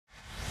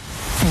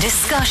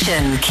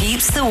Discussion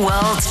keeps the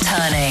world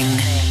turning.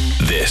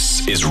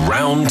 This is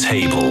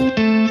Roundtable.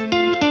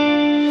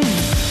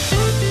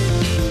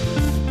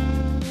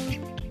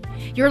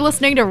 You're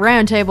listening to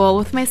Roundtable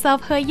with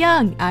myself,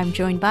 Heyang. I'm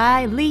joined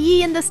by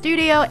Yi in the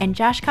studio and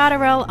Josh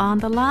Cotterill on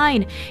the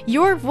line.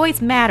 Your voice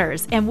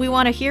matters, and we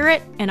want to hear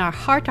it in our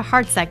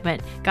heart-to-heart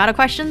segment. Got a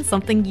question?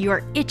 Something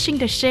you're itching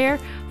to share?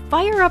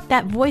 Fire up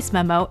that voice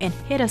memo and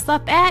hit us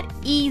up at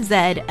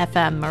EZFM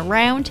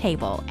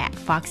Roundtable at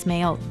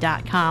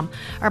foxmail.com.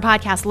 Our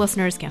podcast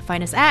listeners can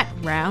find us at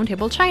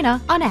Roundtable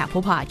China on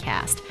Apple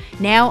Podcast.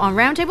 Now on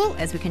Roundtable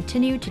as we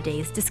continue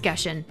today's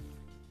discussion.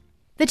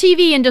 The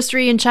TV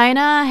industry in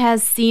China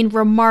has seen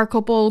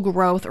remarkable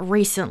growth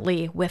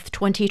recently, with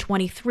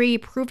 2023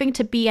 proving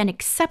to be an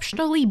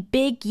exceptionally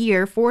big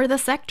year for the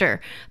sector.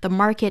 The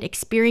market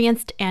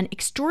experienced an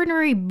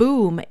extraordinary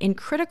boom in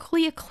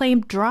critically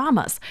acclaimed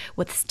dramas,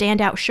 with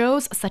standout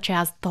shows such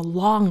as The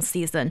Long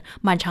Season,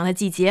 漫长的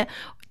季节,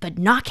 The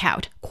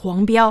Knockout,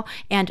 狂飙,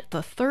 and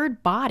The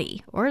Third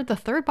Body, or The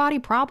Third Body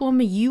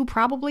Problem. You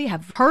probably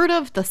have heard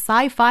of the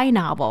sci-fi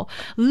novel,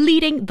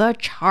 leading the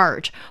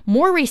charge.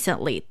 More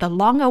recently, the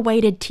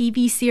long-awaited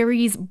TV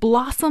series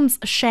Blossoms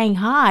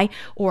Shanghai,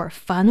 or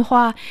繁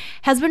花,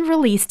 has been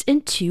released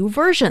in two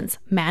versions,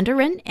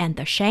 Mandarin and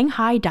the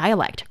Shanghai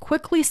dialect,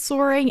 quickly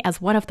soaring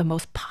as one of the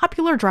most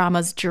popular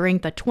dramas during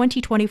the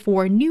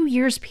 2024 New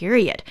Year's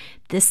period.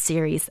 This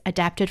series,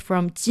 adapted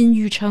from Jin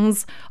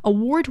Yucheng's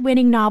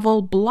award-winning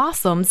novel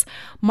Blossoms,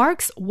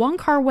 marks Wong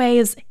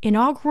Kar-wai's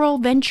inaugural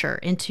venture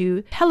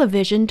into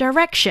television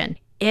direction.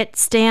 It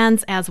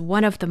stands as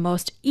one of the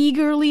most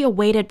eagerly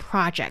awaited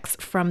projects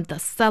from the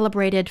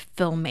celebrated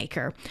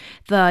filmmaker.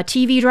 The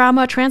TV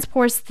drama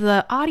transports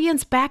the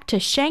audience back to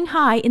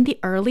Shanghai in the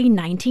early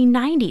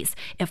 1990s.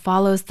 It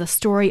follows the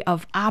story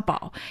of A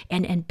Bao,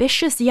 an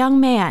ambitious young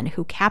man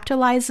who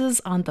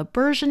capitalizes on the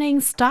burgeoning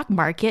stock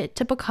market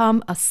to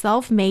become a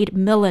self-made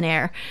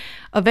millionaire,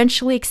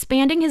 eventually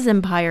expanding his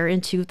empire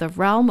into the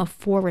realm of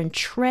foreign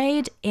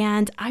trade.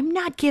 And I'm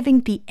not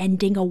giving the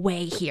ending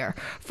away here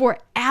for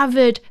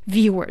avid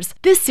viewers.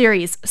 This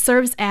series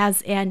serves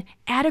as an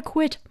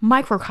adequate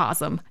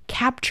microcosm,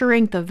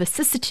 capturing the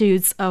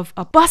vicissitudes of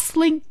a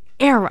bustling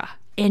era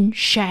in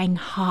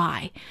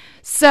Shanghai.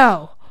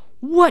 So,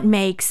 what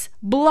makes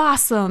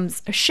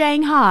Blossoms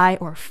Shanghai,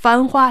 or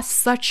繁花,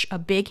 such a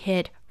big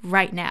hit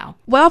right now?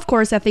 Well, of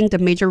course, I think the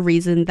major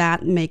reason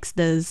that makes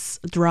this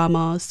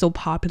drama so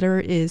popular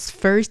is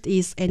first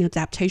is an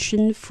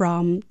adaptation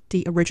from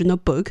the original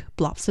book,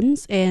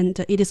 Blossoms,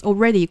 and it is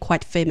already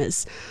quite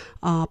famous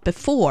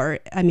before.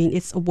 I mean,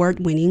 it's a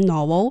award-winning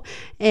novel,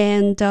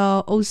 and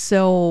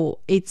also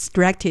it's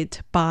directed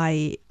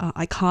by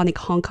iconic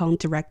Hong Kong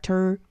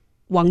director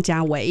Wang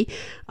Jiawei.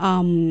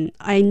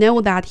 I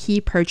know that he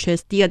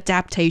purchased the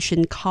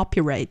adaptation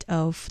copyright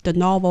of the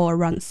novel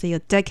around, say, a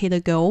decade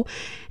ago.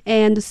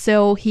 And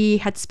so he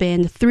had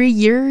spent 3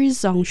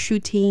 years on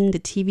shooting the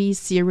TV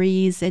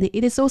series. And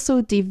it is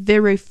also the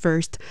very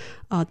first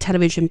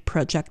television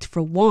project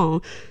for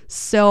Wang.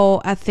 So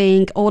I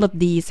think all of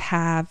these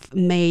have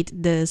made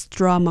this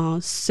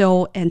drama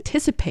so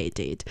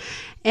anticipated.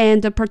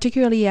 And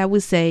particularly, I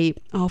would say,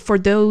 for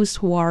those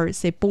who are,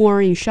 say,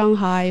 born in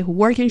Shanghai, who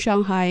work in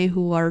Shanghai,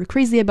 who are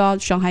crazy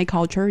about Shanghai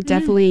culture,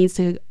 definitely it's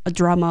a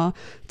drama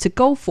to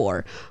go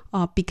for.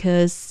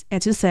 Because,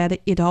 as you said,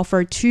 it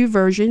offered two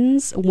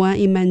versions, one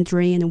in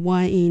Mandarin and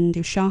one in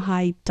the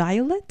Shanghai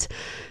dialect.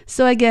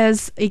 So I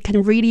guess it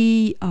can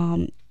really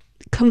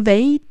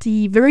convey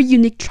the very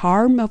unique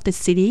charm of the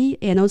city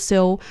and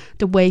also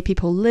the way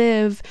people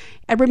live.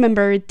 I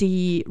remember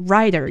the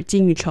writer,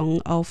 Jin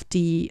Yucheng, of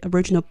the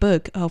original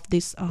book of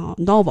this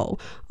novel.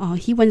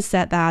 He once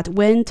said that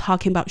when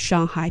talking about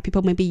Shanghai,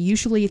 people may be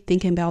usually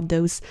thinking about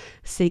those,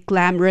 say,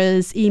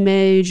 glamorous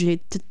image,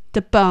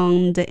 the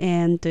bond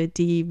and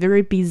the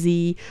very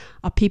busy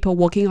people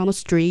walking on the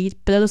street,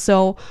 but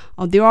also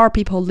there are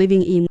people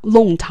living in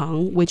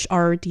Longtang, which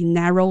are the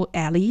narrow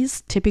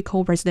alleys,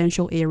 typical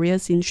residential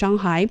areas in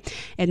Shanghai,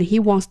 and he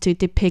wants to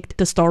depict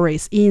the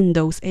stories in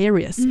those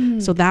areas.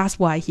 So that's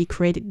why he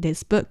created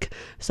this book.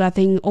 So I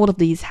think all of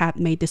these have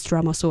made this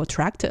drama so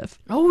attractive.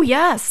 Oh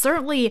yes,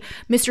 certainly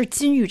Mr.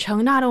 Jin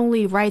Yucheng not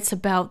only writes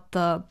about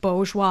the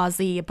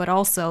bourgeoisie, but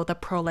also the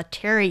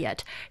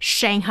proletariat,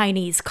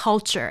 Shanghainese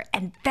culture,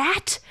 and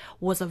that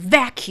was a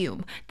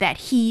vacuum that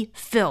he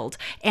filled.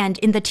 And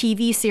in the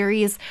TV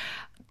series,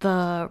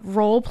 the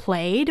role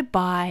played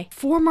by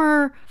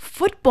former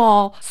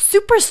football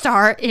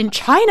superstar in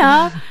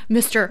China,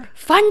 Mr.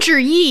 Fan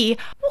Zhiyi.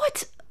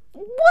 What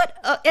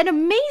an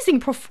amazing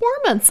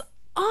performance.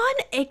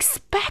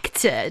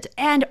 Unexpected.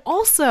 And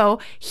also,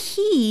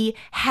 he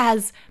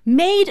has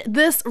made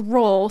this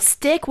role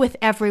stick with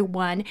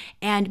everyone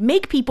and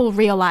make people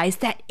realize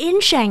that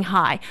in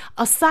Shanghai,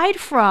 aside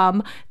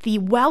from the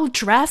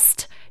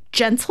well-dressed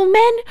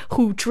gentlemen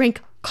who drink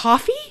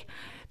coffee,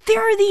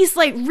 there are these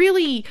like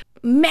really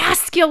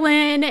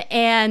masculine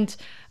and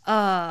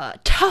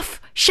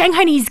tough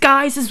Shanghainese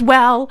guys as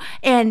well.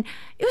 And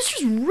it was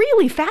just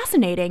really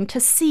fascinating to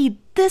see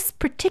this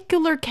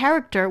particular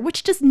character,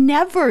 which just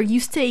never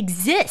used to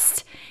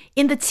exist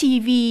in the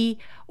TV,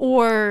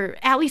 or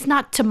at least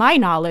not to my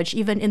knowledge,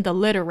 even in the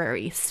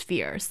literary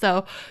sphere.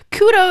 So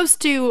kudos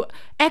to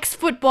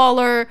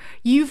ex-footballer.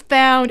 You've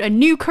found a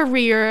new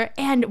career,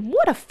 and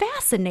what a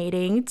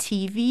fascinating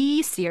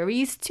TV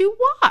series to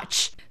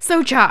watch.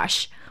 So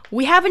Josh,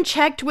 we haven't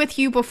checked with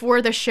you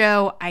before the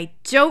show. I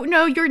don't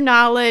know your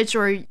knowledge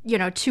or,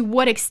 to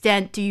what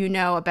extent do you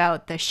know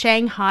about the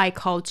Shanghai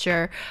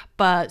culture,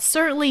 but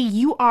certainly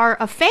you are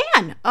a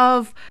fan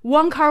of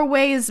Wong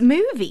Kar-wai's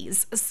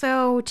movies.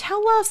 So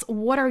tell us,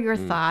 what are your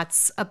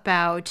thoughts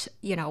about,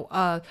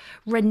 a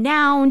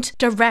renowned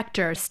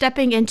director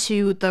stepping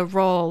into the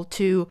role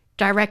to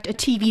direct a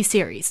TV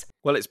series?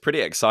 Well, it's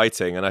pretty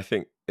exciting, and I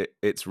think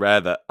it's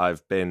rare that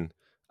I've been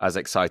as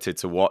excited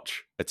to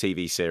watch a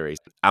TV series.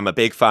 I'm a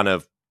big fan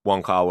of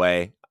Wong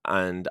Kar-wai,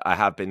 and I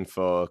have been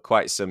for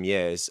quite some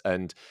years.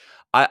 And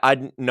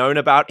I'd known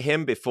about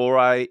him before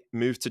I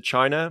moved to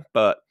China,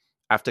 but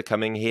after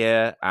coming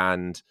here,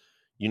 and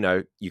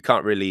you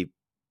can't really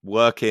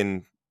work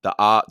in the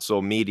arts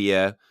or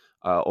media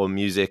or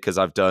music as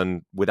I've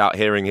done without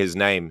hearing his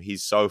name.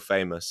 He's so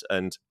famous,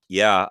 and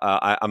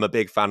I'm a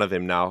big fan of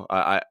him now.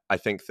 I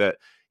think that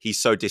he's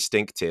so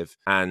distinctive,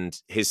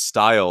 and his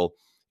style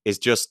is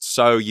just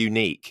so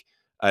unique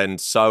and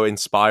so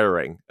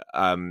inspiring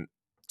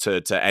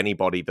to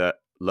anybody that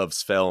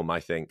loves film,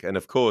 I think. And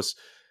of course,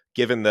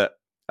 given that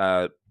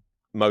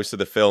most of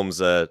the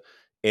films are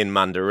in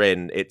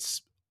Mandarin,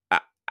 it's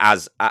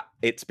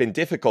been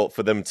difficult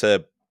for them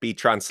to be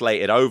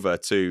translated over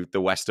to the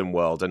Western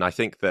world. And I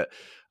think that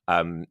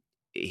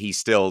he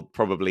still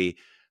probably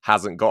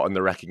hasn't gotten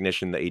the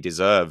recognition that he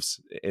deserves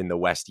in the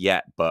West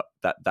yet, but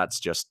that's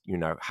just,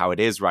 how it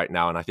is right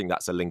now. And I think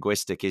that's a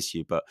linguistic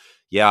issue. But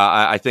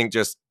I think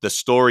just the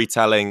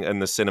storytelling and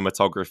the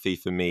cinematography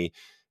for me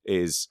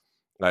is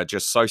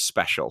just so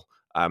special.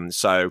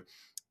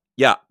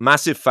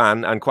 Massive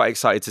fan and quite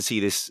excited to see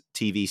this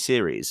TV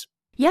series.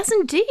 Yes,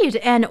 indeed.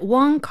 And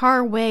Wong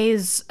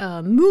Kar-wai's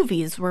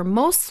movies were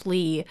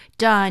mostly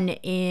done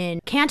in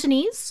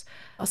Cantonese.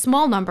 A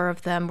small number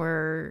of them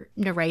were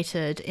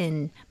narrated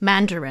in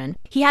Mandarin.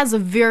 He has a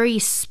very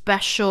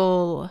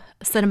special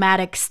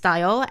cinematic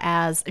style,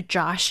 as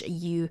Josh,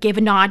 you gave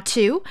a nod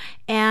to,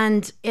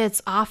 and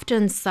it's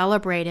often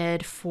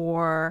celebrated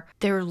for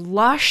their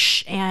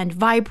lush and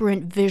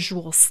vibrant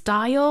visual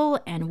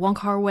style, and Wong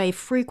Kar-wai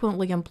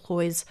frequently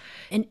employs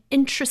an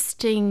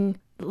interesting,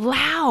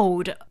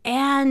 loud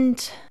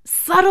and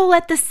subtle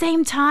at the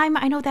same time.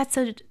 I know that's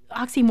an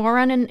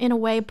oxymoron in a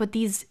way, but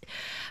these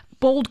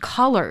bold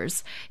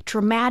colors,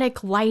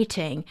 dramatic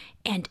lighting,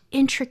 and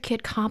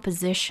intricate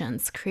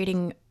compositions,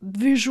 creating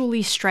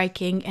visually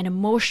striking and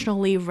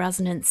emotionally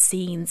resonant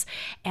scenes.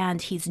 And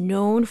he's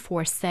known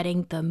for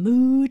setting the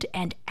mood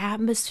and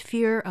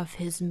atmosphere of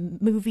his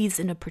movies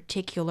in a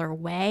particular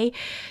way.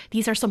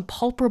 These are some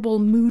palpable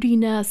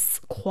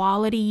moodiness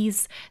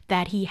qualities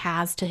that he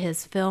has to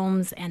his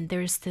films, and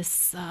there's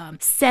this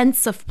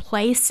sense of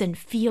place and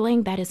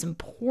feeling that is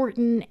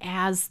important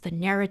as the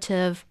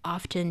narrative.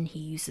 Often he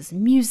uses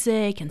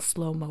music and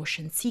slow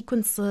motion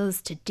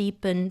sequences to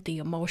deepen the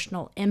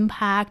emotional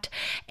impact,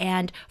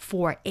 and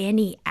for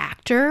any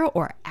actor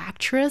or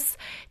actress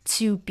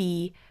to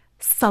be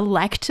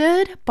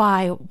selected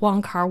by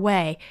Wong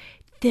Kar-wai,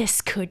 this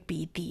could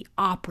be the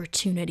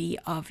opportunity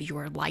of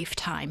your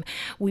lifetime.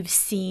 We've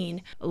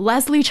seen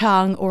Leslie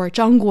Chang or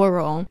Zhang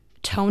Guorong,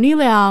 Tony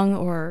Leung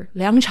or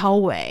Liang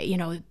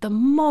Chaowei, the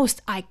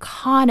most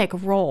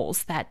iconic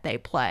roles that they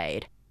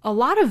played. A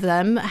lot of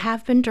them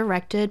have been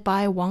directed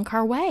by Wong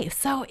Kar-wai.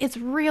 So it's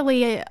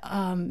really,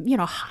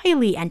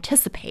 highly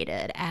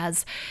anticipated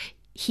as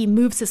he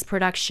moves his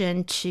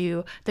production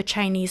to the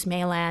Chinese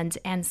mainland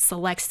and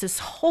selects this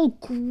whole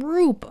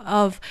group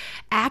of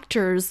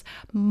actors.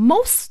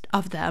 Most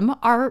of them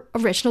are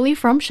originally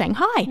from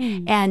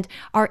Shanghai and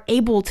are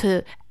able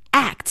to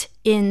act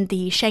in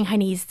the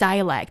Shanghainese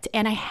dialect.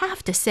 And I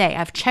have to say,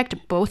 I've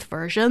checked both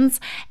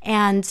versions,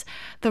 and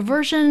the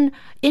version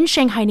in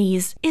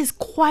Shanghainese is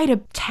quite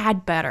a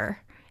tad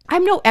better.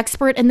 I'm no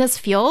expert in this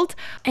field,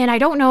 and I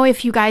don't know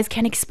if you guys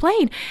can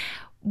explain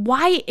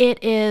why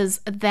it is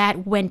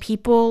that when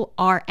people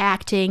are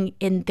acting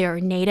in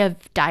their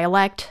native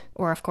dialect,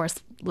 or of course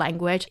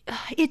language,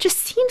 it just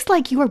seems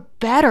like you're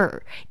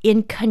better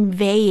in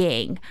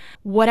conveying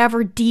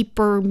whatever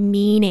deeper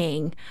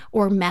meaning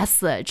or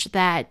message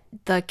that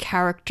the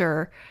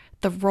character,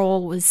 the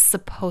role was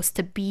supposed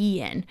to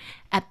be in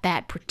at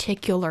that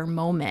particular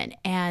moment.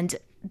 And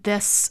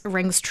this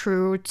rings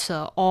true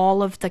to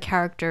all of the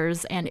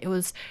characters, and it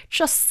was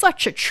just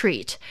such a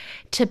treat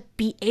to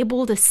be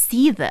able to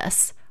see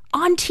this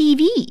on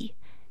TV.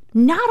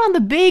 Not on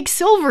the big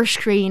silver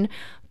screen,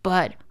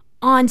 but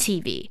on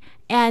TV.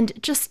 And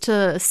just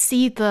to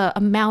see the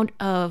amount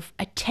of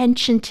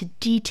attention to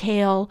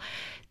detail,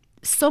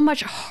 so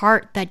much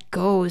heart that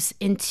goes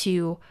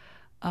into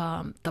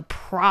the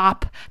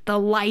prop, the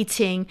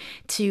lighting,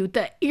 to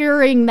the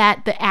earring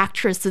that the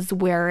actress is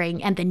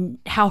wearing, and then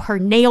how her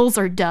nails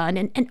are done,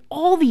 and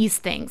all these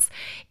things.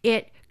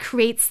 It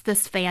creates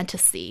this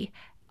fantasy,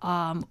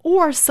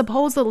 or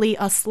supposedly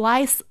a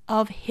slice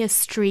of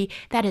history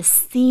that is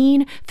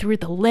seen through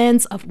the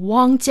lens of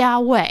Wang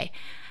Jiawei.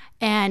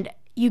 And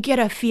you get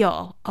a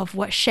feel of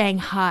what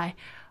Shanghai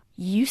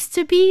used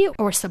to be,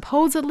 or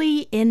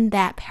supposedly in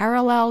that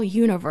parallel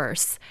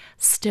universe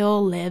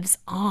still lives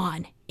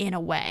on in a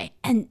way.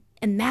 And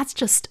that's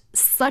just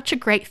such a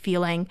great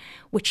feeling,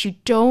 which you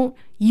don't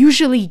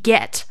usually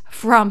get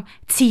from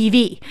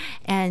TV.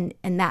 And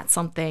that's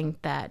something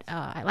that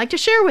I like to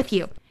share with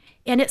you.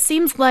 And it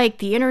seems like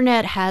the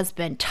internet has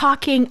been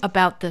talking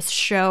about this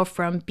show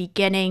from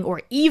beginning,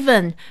 or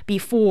even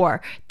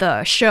before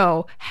the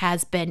show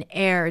has been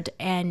aired.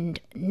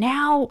 And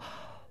now,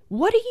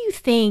 what do you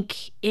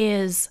think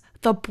is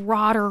the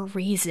broader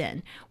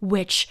reason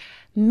which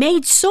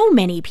made so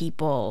many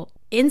people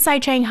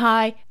inside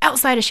Shanghai,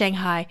 outside of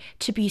Shanghai,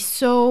 to be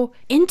so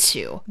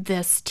into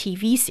this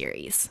TV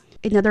series?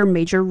 Another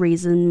major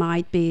reason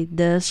might be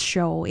this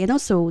show and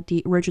also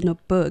the original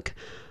book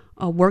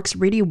works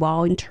really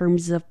well in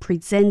terms of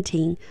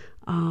presenting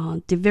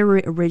the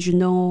very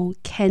original,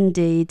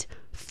 candid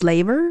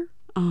flavor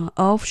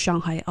of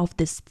Shanghai, of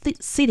this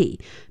city,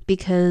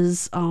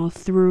 because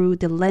through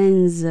the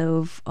lens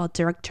of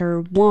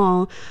director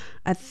Wang,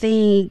 I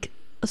think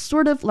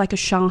sort of like a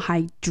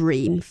Shanghai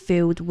dream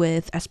filled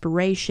with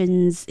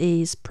aspirations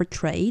is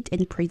portrayed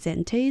and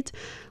presented,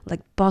 like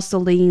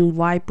bustling,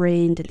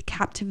 vibrant, and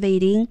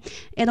captivating.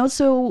 And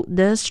also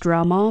this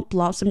drama,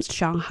 Blossoms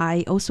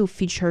Shanghai, also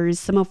features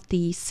some of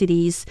the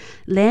city's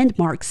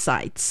landmark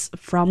sites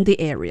from the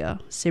area,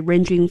 say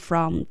ranging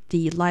from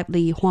the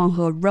lively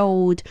Huanghe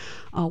Road,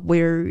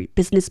 where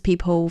business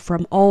people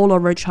from all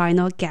over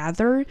China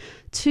gather,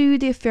 to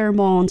the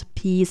Fairmont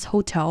Peace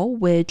Hotel,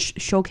 which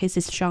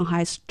showcases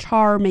Shanghai's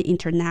charm and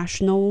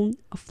international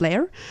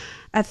flair.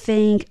 I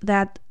think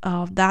that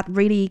that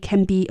really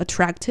can be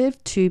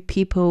attractive to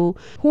people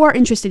who are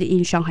interested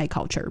in Shanghai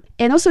culture.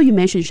 And also, you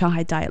mentioned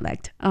Shanghai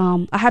dialect.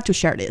 I have to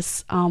share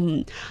this.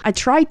 I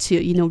tried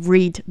to,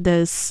 read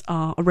this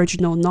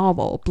original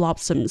novel,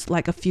 Blossoms,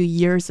 like a few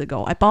years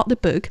ago. I bought the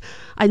book.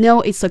 I know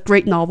it's a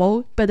great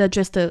novel, but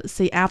just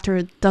say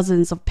after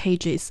dozens of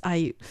pages,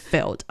 I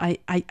failed.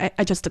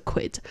 I just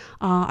quit.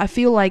 I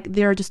feel like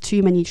there are just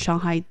too many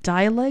Shanghai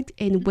dialect,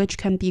 in which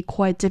can be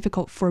quite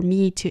difficult for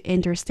me to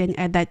understand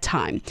at that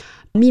time.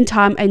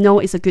 Meantime, I know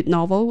it's a good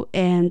novel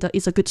and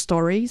it's a good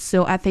story,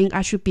 so I think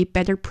I should be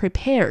better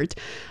prepared,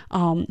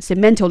 say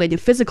mentally and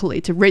physically,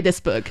 to read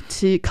this book,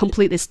 to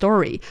complete the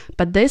story.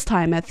 But this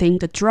time, I think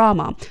the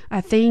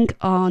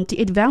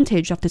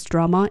advantage of this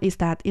drama is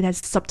that it has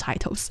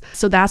subtitles.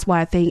 So that's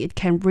why I think it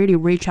can really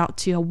reach out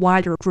to a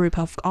wider group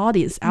of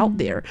audience out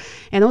there.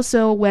 And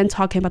also, when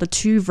talking about the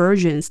two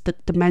versions, the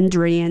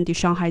Mandarin and the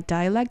Shanghai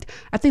dialect,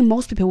 I think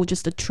most people will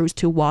just choose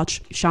to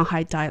watch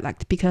Shanghai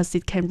dialect because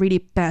it can really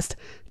best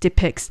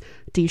depicts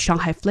the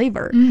Shanghai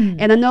flavor.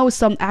 And I know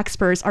some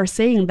experts are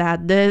saying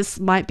that this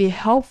might be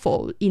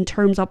helpful in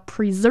terms of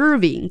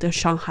preserving the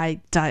Shanghai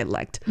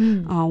dialect,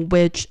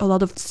 which a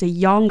lot of, say,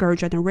 younger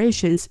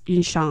generations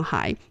in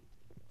Shanghai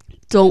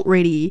don't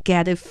really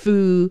get a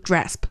full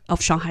grasp of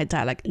Shanghai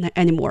dialect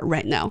anymore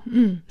right now.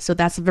 So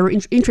that's a very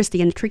interesting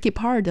and tricky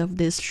part of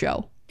this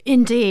show.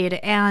 Indeed.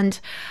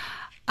 And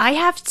I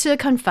have to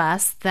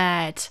confess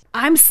that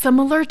I'm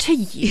similar to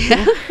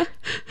you.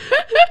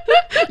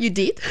 You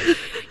did?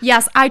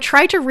 Yes, I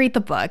tried to read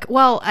the book.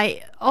 Well,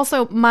 half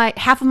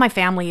of my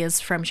family is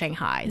from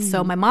Shanghai.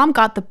 So my mom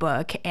got the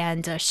book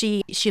and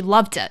she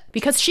loved it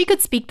because she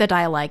could speak the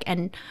dialect,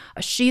 and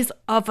she's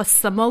of a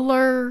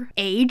similar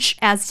age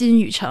as Jin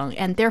Yucheng,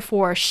 and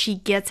therefore she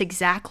gets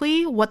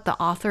exactly what the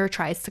author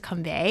tries to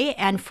convey.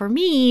 And for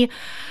me,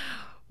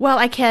 well,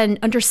 I can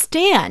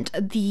understand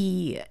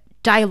the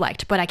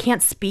dialect, but I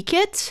can't speak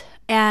it.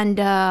 And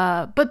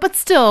but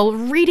still,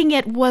 reading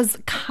it was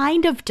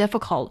kind of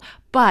difficult.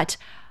 But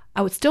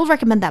I would still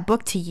recommend that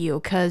book to you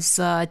because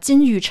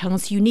Jin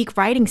Yucheng's unique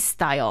writing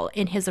style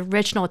in his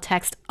original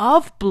text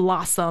of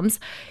Blossoms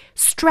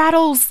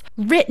straddles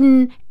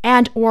written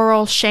and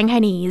oral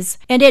Shanghainese,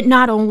 and it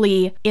not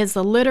only is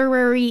a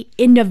literary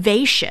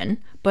innovation,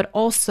 but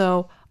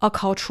also a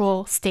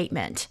cultural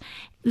statement.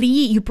 Li,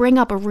 you bring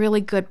up a really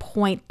good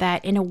point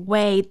that in a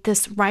way,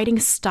 this writing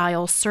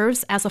style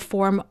serves as a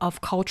form of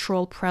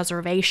cultural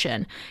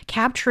preservation,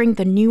 capturing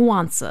the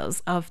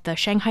nuances of the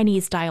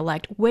Shanghainese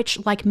dialect, which,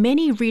 like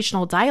many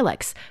regional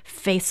dialects,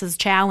 faces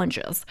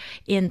challenges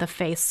in the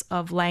face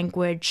of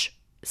language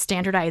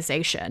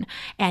standardization.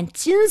 And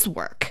Jin's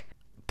work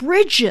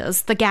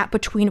bridges the gap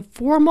between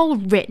formal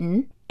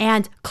written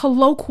and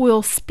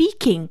colloquial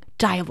speaking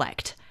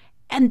dialect.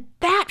 And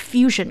that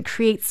fusion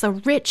creates a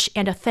rich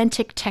and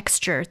authentic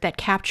texture that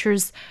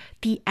captures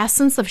the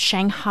essence of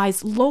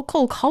Shanghai's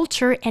local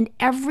culture and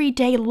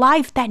everyday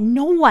life that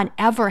no one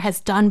ever has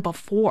done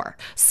before.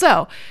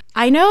 So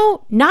I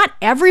know not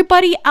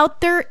everybody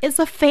out there is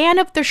a fan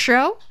of the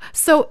show.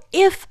 So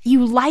if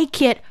you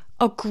like it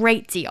a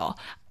great deal.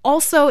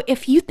 Also,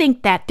 if you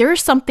think that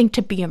there's something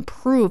to be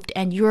improved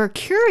and you're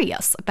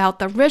curious about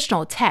the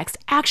original text,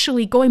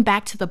 actually going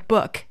back to the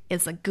book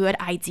is a good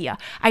idea.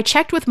 I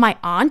checked with my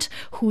aunt,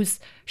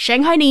 who's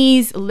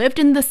Shanghainese, lived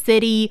in the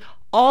city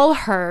all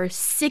her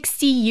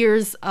 60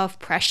 years of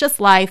precious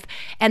life,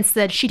 and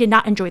said she did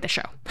not enjoy the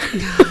show.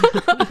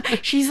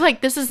 She's like,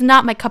 this is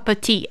not my cup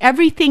of tea.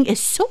 Everything is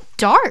so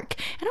dark.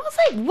 And I was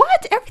like,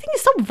 what? Everything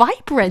is so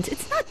vibrant.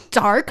 It's not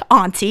dark,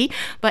 auntie.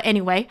 But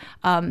anyway,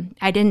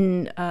 I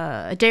didn't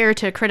dare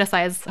to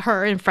criticize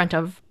her in front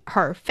of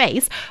her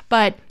face.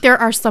 But there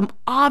are some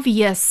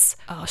obvious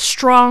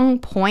strong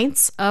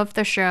points of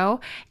the show.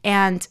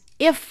 And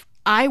if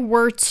I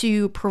were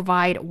to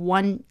provide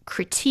one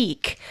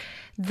critique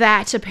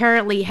that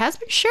apparently has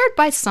been shared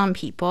by some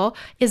people,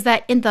 is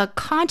that in the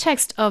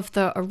context of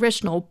the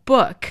original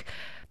book,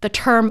 the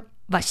term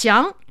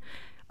 "vaxiang"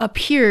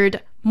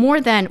 appeared more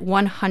than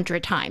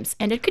 100 times,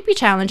 and it could be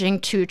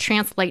challenging to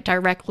translate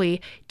directly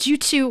due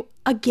to,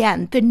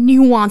 again, the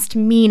nuanced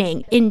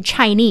meaning in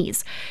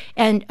Chinese.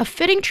 And a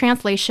fitting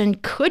translation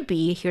could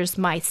be, here's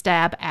my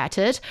stab at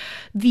it,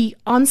 the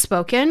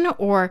unspoken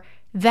or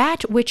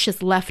that which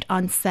is left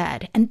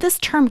unsaid. And this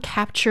term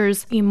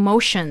captures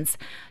emotions,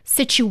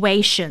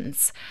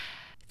 situations,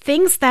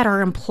 things that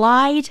are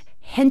implied,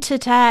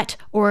 hinted at,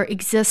 or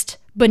exist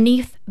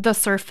beneath the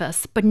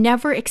surface, but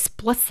never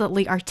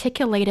explicitly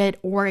articulated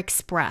or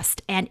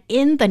expressed. And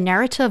in the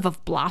narrative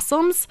of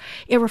Blossoms,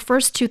 it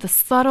refers to the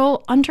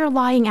subtle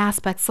underlying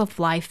aspects of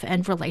life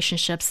and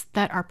relationships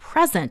that are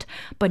present,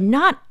 but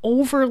not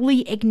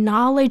overly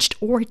acknowledged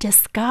or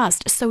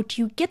discussed. So do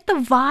you get the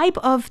vibe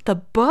of the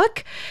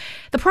book?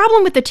 The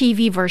problem with the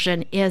TV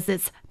version is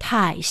it's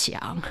太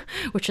响,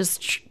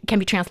 which can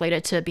be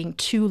translated to being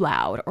too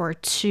loud or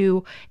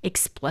too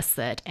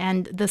explicit.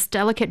 And this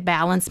delicate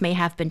balance may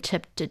have been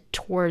tipped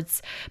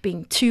towards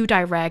being too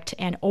direct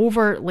and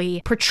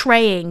overtly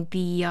portraying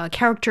the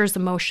characters'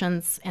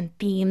 emotions and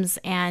themes.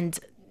 And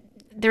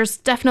there's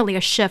definitely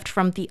a shift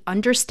from the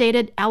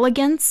understated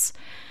elegance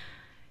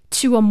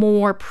to a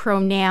more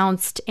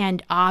pronounced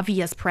and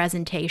obvious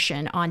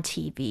presentation on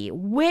TV,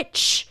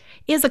 which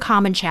is a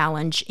common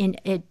challenge in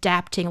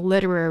adapting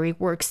literary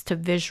works to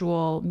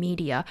visual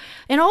media.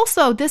 And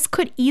also, this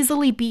could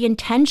easily be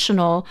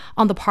intentional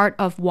on the part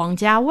of Wang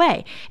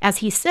Jiawei, as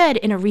he said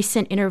in a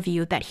recent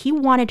interview that he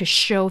wanted to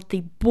show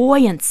the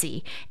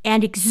buoyancy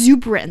and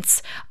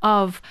exuberance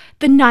of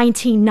the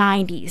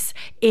 1990s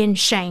in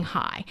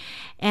Shanghai.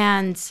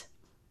 And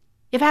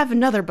if I have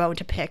another bone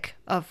to pick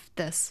of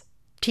this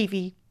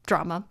TV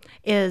drama,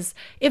 is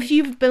if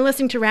you've been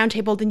listening to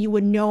Roundtable, then you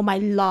would know my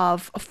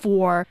love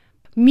for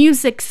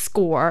music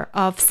score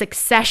of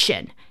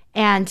Succession.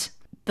 And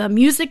the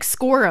music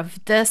score of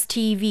this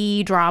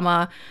TV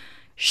drama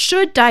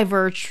should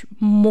diverge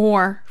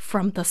more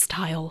from the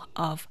style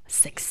of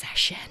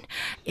Succession.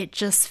 It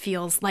just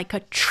feels like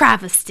a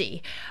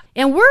travesty.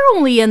 And we're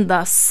only in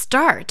the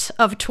start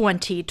of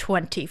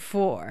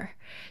 2024.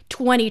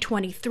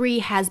 2023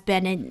 has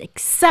been an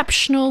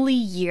exceptionally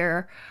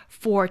year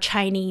for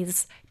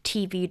Chinese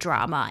TV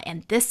drama.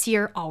 And this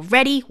year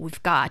already,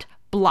 we've got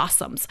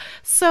Blossoms.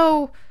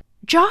 So,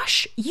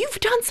 Josh, you've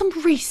done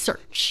some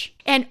research.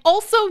 And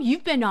also,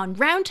 you've been on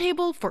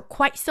Roundtable for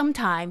quite some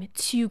time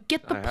to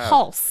get the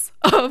pulse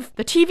of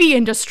the TV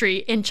industry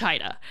in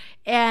China.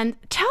 And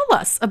tell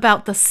us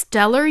about the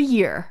stellar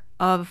year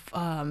of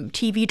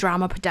TV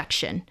drama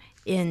production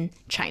in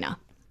China.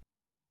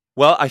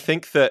 Well, I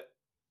think that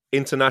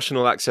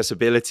international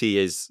accessibility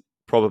is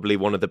probably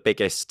one of the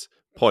biggest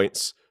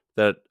points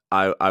that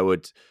I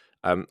would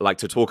like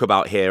to talk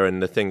about here,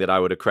 and the thing that I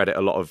would accredit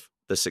a lot of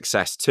the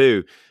success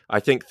to. I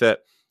think that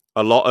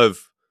a lot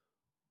of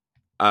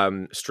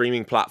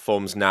streaming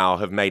platforms now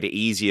have made it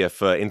easier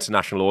for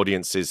international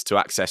audiences to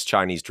access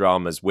Chinese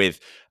dramas with,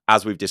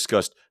 as we've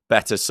discussed,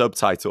 better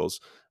subtitles.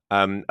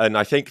 And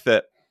I think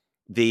that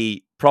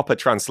the proper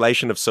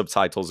translation of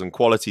subtitles and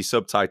quality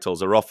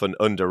subtitles are often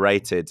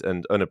underrated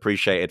and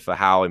unappreciated for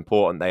how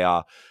important they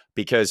are,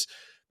 because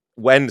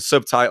when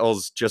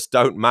subtitles just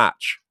don't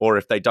match, or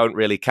if they don't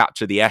really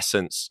capture the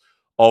essence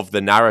of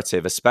the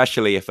narrative,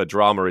 especially if a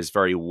drama is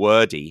very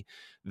wordy,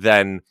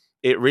 then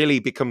it really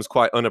becomes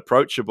quite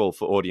unapproachable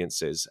for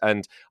audiences.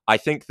 And I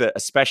think that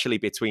especially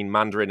between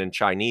Mandarin and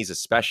Chinese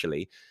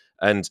especially,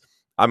 and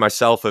I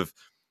myself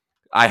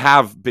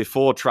have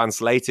before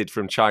translated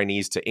from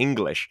Chinese to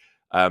English,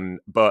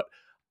 but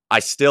I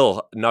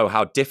still know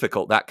how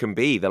difficult that can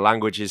be. The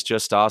languages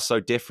just are so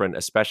different,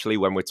 especially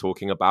when we're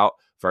talking about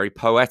very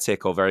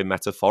poetic or very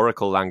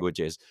metaphorical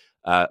languages,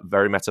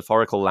 very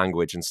metaphorical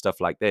language and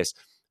stuff like this.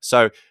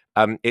 So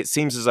it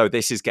seems as though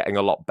this is getting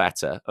a lot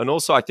better. And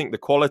also, I think the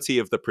quality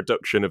of the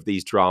production of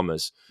these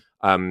dramas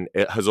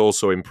it has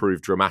also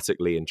improved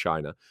dramatically in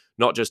China.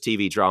 Not just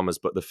TV dramas,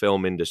 but the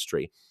film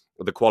industry,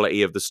 the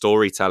quality of the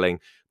storytelling,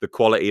 the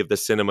quality of the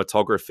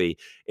cinematography.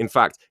 In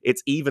fact,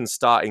 it's even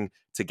starting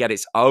to get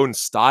its own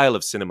style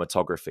of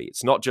cinematography.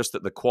 It's not just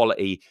that the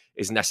quality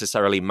is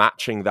necessarily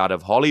matching that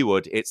of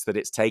Hollywood, it's that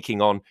it's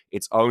taking on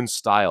its own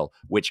style,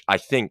 which I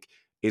think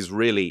is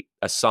really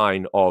a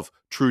sign of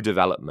true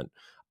development.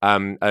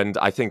 And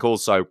I think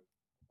also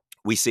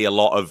we see a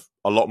lot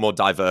more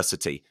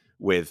diversity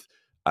with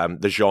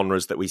the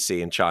genres that we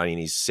see in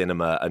Chinese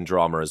cinema and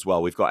drama as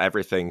well. We've got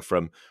everything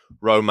from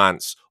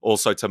romance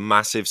also to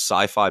massive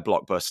sci-fi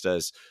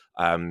blockbusters,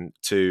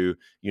 to,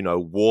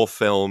 war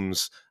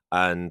films,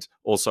 and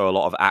also a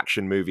lot of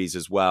action movies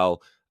as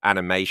well,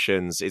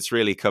 animations. It's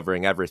really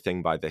covering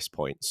everything by this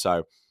point.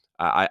 So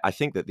I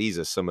think that these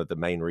are some of the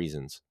main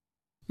reasons.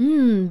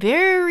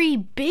 Very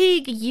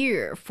big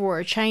year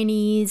for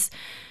Chinese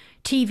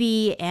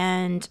TV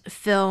and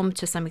film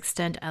to some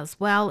extent as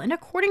well. And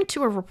according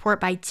to a report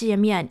by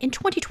Jiemian, in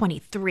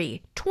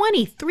 2023,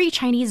 23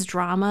 Chinese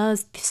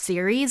dramas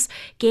series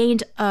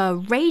gained a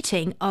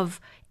rating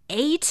of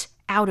 8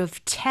 out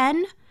of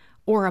 10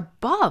 or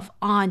above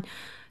on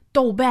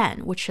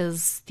Douban, which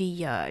is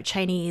the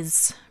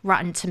Chinese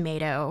Rotten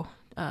Tomato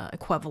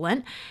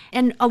equivalent.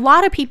 And a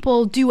lot of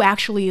people do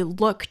actually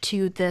look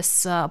to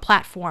this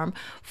platform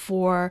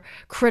for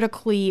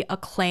critically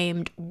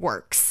acclaimed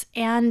works.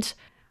 And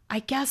I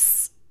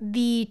guess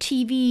the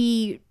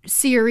TV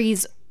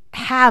series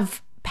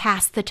have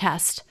passed the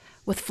test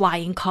with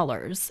flying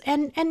colors.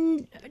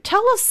 And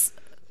tell us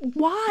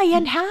why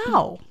and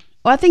how.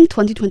 Well, I think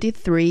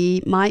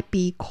 2023 might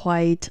be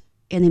quite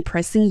an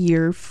impressive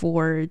year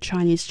for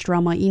Chinese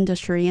drama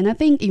industry. And I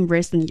think in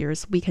recent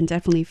years, we can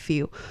definitely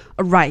feel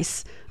a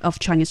rise of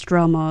Chinese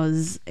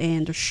dramas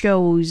and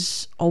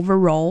shows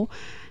overall.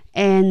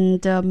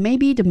 And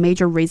maybe the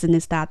major reason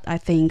is that I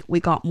think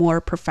we got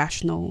more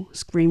professional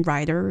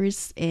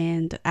screenwriters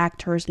and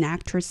actors and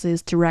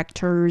actresses,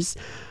 directors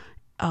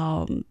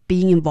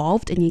being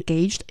involved and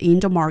engaged in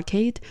the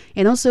market.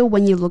 And also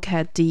when you look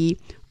at the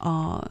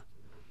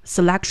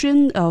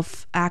selection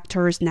of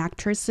actors and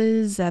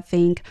actresses, I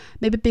think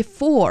maybe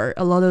before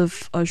a lot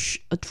of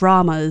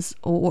dramas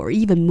or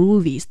even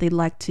movies, they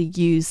like to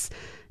use,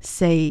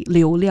 say,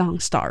 流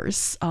量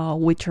stars,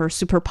 which are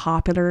super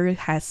popular,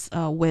 has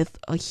with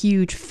a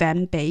huge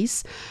fan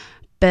base,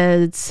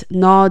 but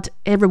not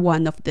every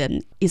one of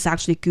them is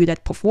actually good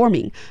at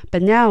performing.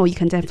 But now you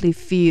can definitely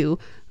feel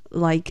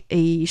like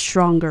a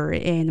stronger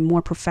and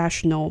more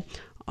professional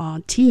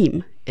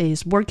team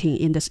is working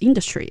in this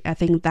industry. I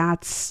think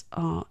that's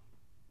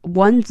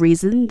one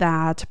reason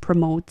that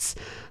promotes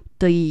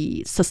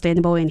the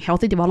sustainable and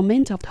healthy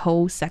development of the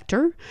whole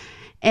sector.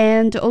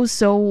 And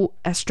also,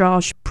 as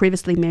Josh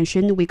previously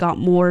mentioned, we got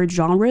more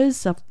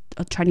genres of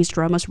Chinese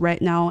dramas right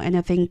now. And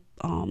I think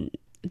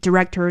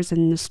directors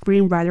and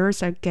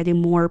screenwriters are getting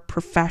more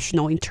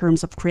professional in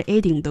terms of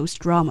creating those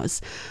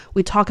dramas.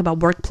 We talk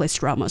about workplace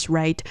dramas,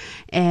 right?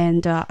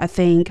 And I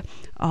think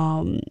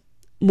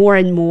more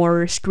and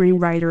more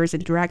screenwriters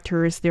and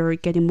directors, they're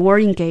getting more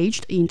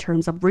engaged in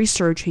terms of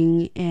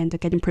researching and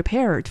getting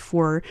prepared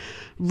for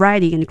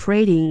writing and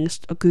creating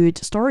a good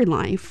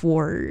storyline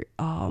for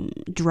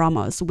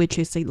dramas, which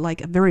is a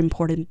very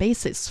important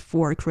basis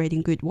for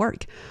creating good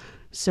work.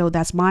 So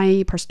that's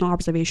my personal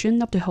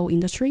observation of the whole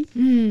industry.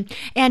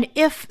 And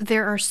if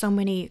there are so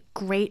many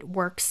great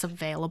works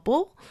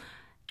available,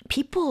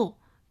 people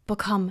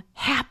become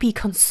happy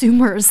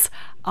consumers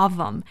of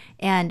them.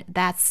 And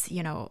that's,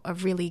 a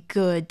really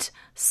good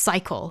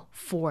cycle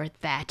for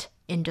that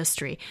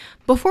industry.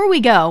 Before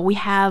we go, we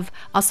have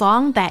a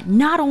song that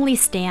not only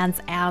stands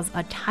as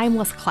a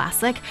timeless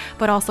classic,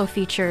 but also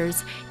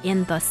features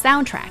in the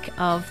soundtrack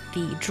of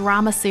the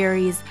drama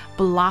series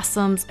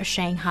Blossoms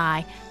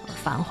Shanghai,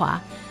 繁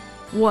花.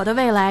 我的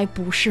未来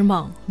不是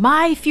梦.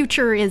 My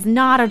Future is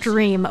Not a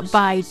Dream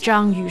by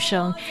Zhang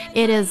Yusheng.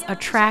 It is a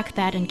track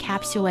that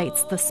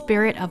encapsulates the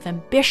spirit of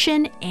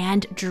ambition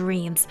and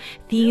dreams,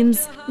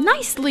 themes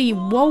nicely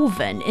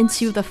woven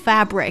into the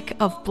fabric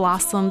of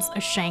Blossoms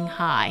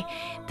Shanghai.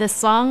 This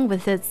song,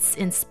 with its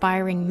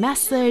inspiring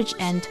message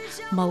and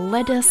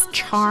melodious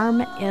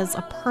charm, is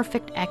a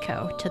perfect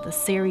echo to the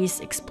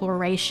series'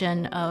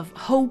 exploration of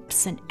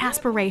hopes and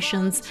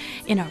aspirations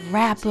in a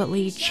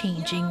rapidly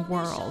changing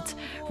world.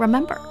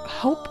 Remember,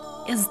 hope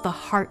is the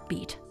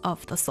heartbeat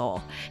of the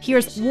soul.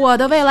 Here's 我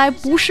的未来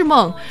不是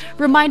梦,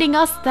 reminding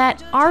us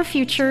that our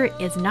future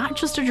is not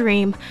just a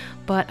dream,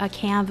 but a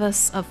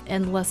canvas of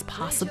endless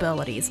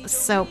possibilities.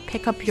 So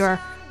pick up your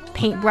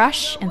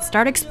paintbrush and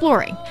start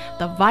exploring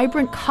the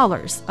vibrant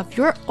colors of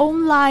your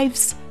own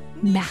life's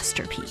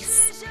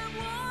masterpiece.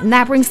 And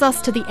that brings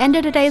us to the end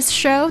of today's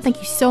show. Thank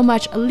you so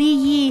much,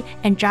 Yi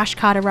and Josh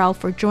Cotterill,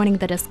 for joining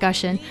the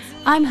discussion.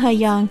 I'm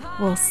Heyang.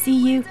 We'll see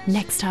you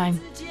next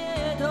time.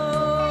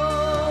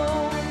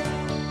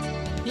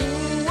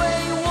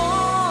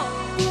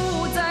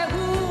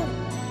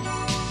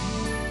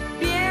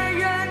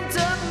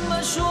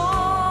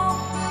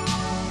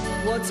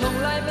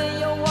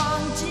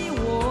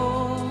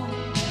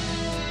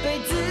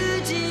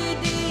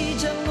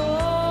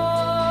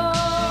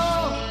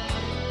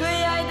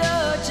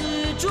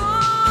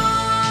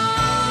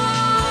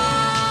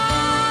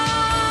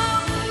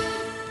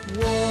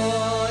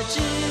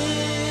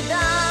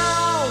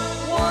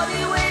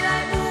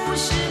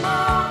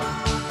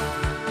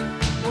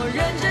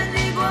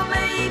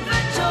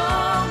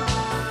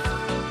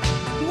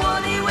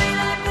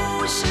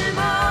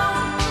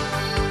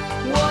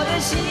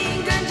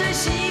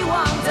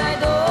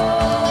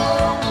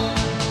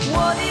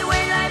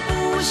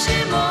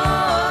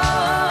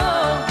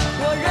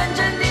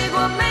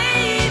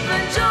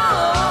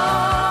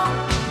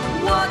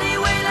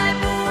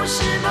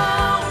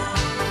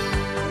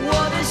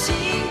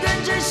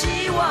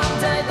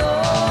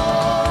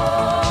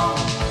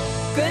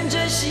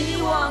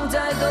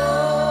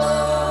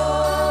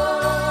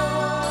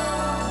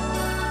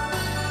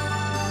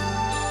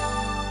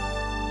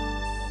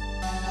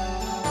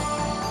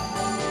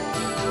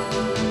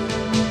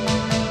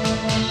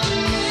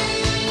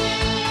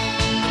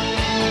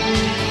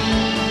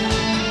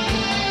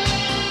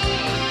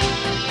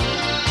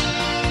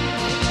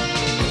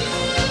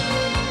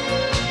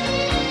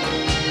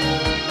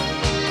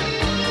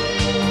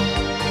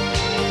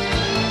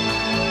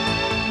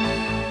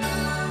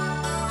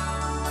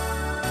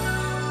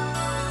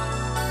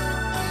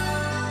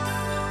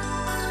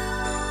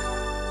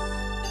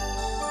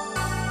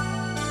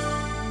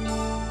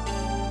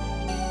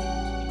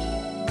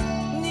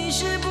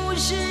 是不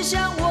是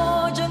像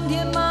我整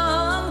天忙